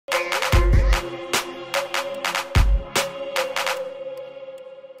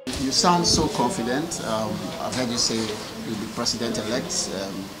You sound so confident. I've heard you say you'll be president-elect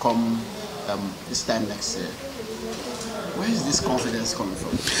come this time next year. Where is this confidence coming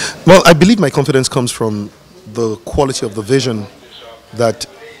from? Well, I believe my confidence comes from the quality of the vision that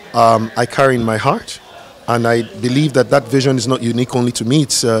I carry in my heart. And I believe that that vision is not unique only to me.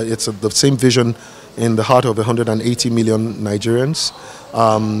 It's the same vision in the heart of 180 million Nigerians,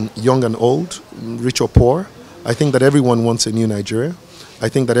 young and old, rich or poor. I think that everyone wants a new Nigeria. I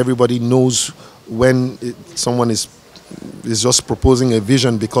think that everybody knows when someone is just proposing a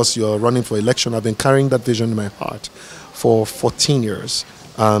vision because you're running for election. I've been carrying that vision in my heart for 14 years.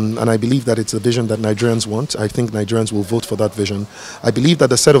 And I believe that it's a vision that Nigerians want. I think Nigerians will vote for that vision. I believe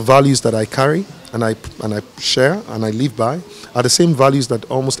that the set of values that I carry and I share and I live by are the same values that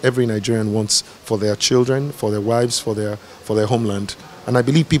almost every Nigerian wants for their children, for their wives, for their homeland. And I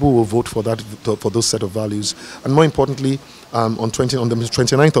believe people will vote for that, for those set of values. And more importantly, on the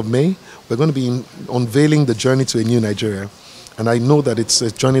 29th of May, we're going to be unveiling the journey to a new Nigeria. And I know that it's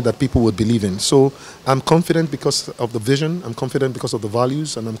a journey that people would believe in. So I'm confident because of the vision, I'm confident because of the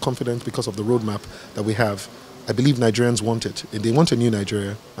values, and I'm confident because of the roadmap that we have. I believe Nigerians want it. They want a new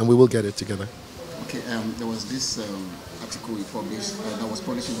Nigeria, and we will get it together. Okay, there was this article you published that was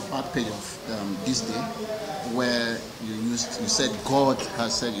published in the part page of This Day, where you said God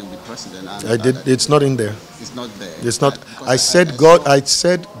has said you'll be president. I did. It's not in there. It's not there. It's not. I said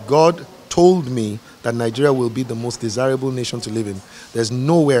God told me that Nigeria will be the most desirable nation to live in. There's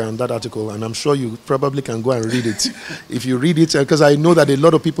nowhere on that article, and I'm sure you probably can go and read it. If you read it, because I know that a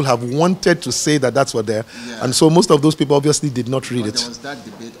lot of people have wanted to say that that's what they're, and so most of those people obviously did not read it. There was that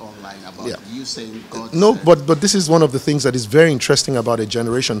debate online about you saying God No, said. but this is one of the things that is very interesting about a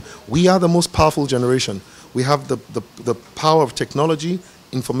generation. We are the most powerful generation. We have the power of technology,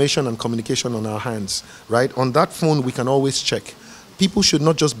 information, and communication on our hands, right? On that phone, we can always check. People should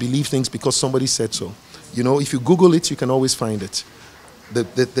not just believe things because somebody said so. You know, if you Google it, you can always find it.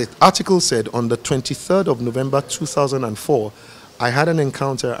 The article said on the 23rd of November 2004, I had an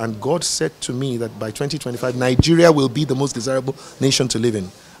encounter and God said to me that by 2025, Nigeria will be the most desirable nation to live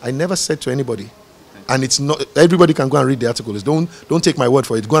in. I never said to anybody. And it's not, everybody can go and read the article. Don't take my word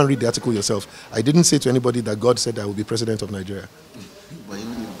for it. Go and read the article yourself. I didn't say to anybody that God said I will be president of Nigeria. But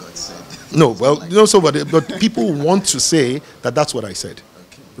even if God said. No, well, but people want to say that that's what I said,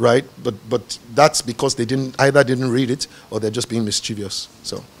 okay. Right? But that's because they didn't read it or they're just being mischievous.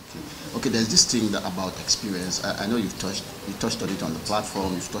 So, okay, there's this thing about experience. I know you touched on it on the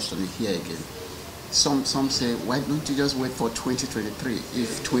platform. You've touched on it here again. Some say, why don't you just wait for 2023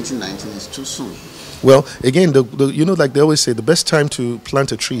 if 2019 is too soon? Well, again, you know, like they always say, the best time to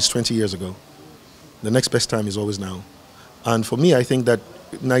plant a tree is 20 years ago. The next best time is always now. And for me, I think that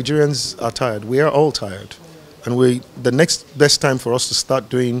Nigerians are tired. We are all tired. And the next best time for us to start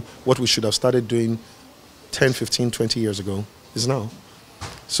doing what we should have started doing 10, 15, 20 years ago is now.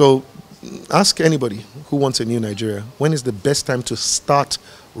 So ask anybody who wants a new Nigeria, when is the best time to start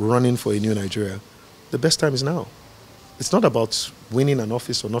running for a new Nigeria? The best time is now. It's not about winning an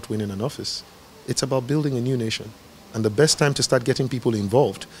office or not winning an office. It's about building a new nation. And the best time to start getting people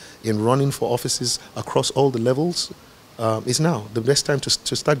involved in running for offices across all the levels is now. The best time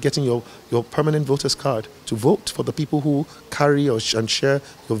to start getting your permanent voter's card to vote for the people who carry and share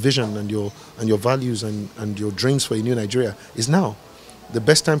your vision and your values and your dreams for a new Nigeria is now. The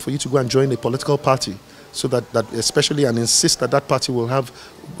best time for you to go and join a political party so that especially and insist that that party will have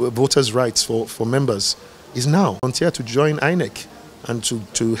voters' rights for members is now. Volunteer to join INEC and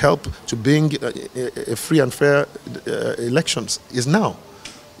to help to bring a free and fair elections is now.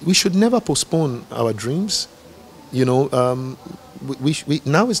 We should never postpone our dreams. You know,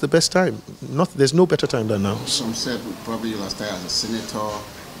 now is the best time. There's no better time than now. Some said probably you'll start as a senator,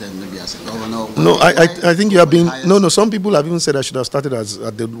 then maybe as a governor. No, I think you have been. No. Some people have even said I should have started as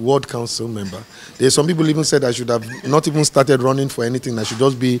the ward council member. There's some people even said I should have not even started running for anything. I should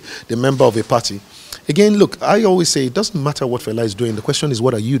just be the member of a party. Again, look, I always say it doesn't matter what Fela is doing. The question is,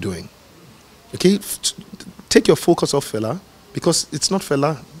 what are you doing? Okay, take your focus off Fela, because it's not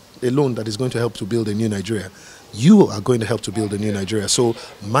Fela alone that is going to help to build a new Nigeria. You are going to help to build a new Nigeria. So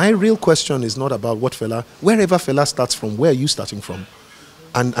my real question is not about what Fela, wherever Fela starts from, where are you starting from?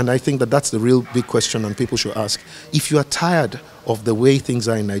 And I think that that's the real big question and people should ask. If you are tired of the way things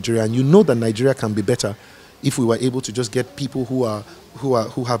are in Nigeria and you know that Nigeria can be better if we were able to just get people who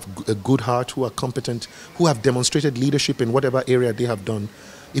have a good heart, who are competent, who have demonstrated leadership in whatever area they have done,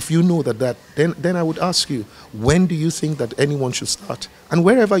 if you know that, then I would ask you, when do you think that anyone should start? And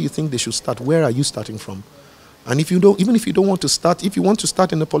wherever you think they should start, where are you starting from? And if you don't, even if you don't want to start, if you want to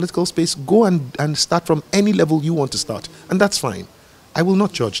start in the political space, go and start from any level you want to start. And that's fine. I will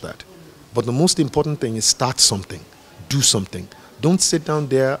not judge that. But the most important thing is start something, do something. Don't sit down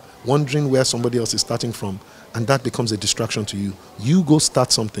there wondering where somebody else is starting from, and that becomes a distraction to you. You go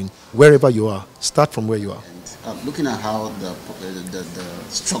start something wherever you are. Start from where you are. And, looking at how the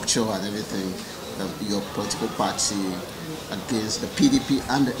structure and everything, your political party against the PDP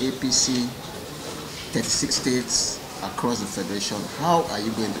and the APC, 36 states across the federation, how are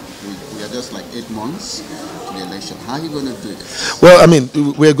you going to, we are just like 8 months to the election, how are you going to do this? Well, I mean,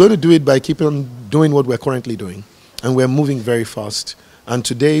 we're going to do it by keeping on doing what we're currently doing, and we're moving very fast. And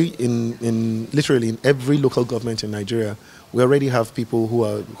today, in literally in every local government in Nigeria, we already have people who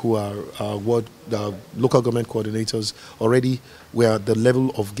are local government coordinators. Already, we are at the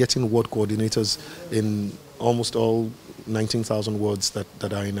level of getting ward coordinators in almost all 19,000 wards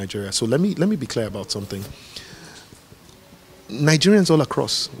that are in Nigeria. So let me be clear about something. Nigerians all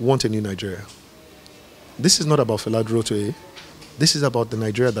across want a new Nigeria. This is not about Fela Durotoye. This is about the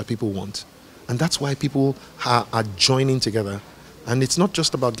Nigeria that people want. And that's why people are joining together. And it's not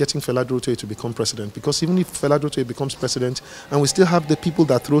just about getting Fela Durotoye to become president, because even if Fela Durotoye becomes president and we still have the people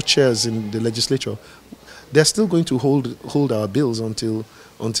that throw chairs in the legislature, they're still going to hold our bills until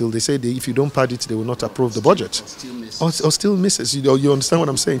they say if you don't pad it, they will not approve the budget. Or still misses. You understand what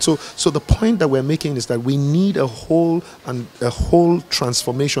I'm saying? So the point that we're making is that we need a whole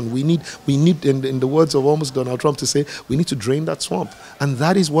transformation. We need in the words of almost Donald Trump to say, we need to drain that swamp. And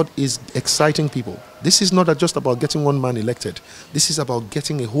that is what is exciting people. This is not just about getting one man elected. This is about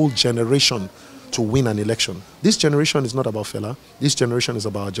getting a whole generation to win an election. This generation is not about Fela. This generation is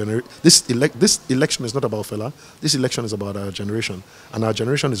about this election is not about Fela. This election is about our generation, and our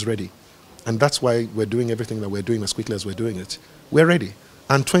generation is ready. And that's why we're doing everything that we're doing as quickly as we're doing it. We're ready.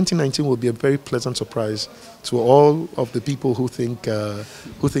 And 2019 will be a very pleasant surprise to all of the people who think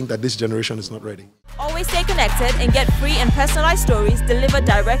that this generation is not ready. Always stay connected and get free and personalized stories delivered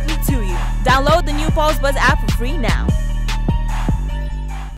directly to you. Download the new Pulse Buzz app for free now.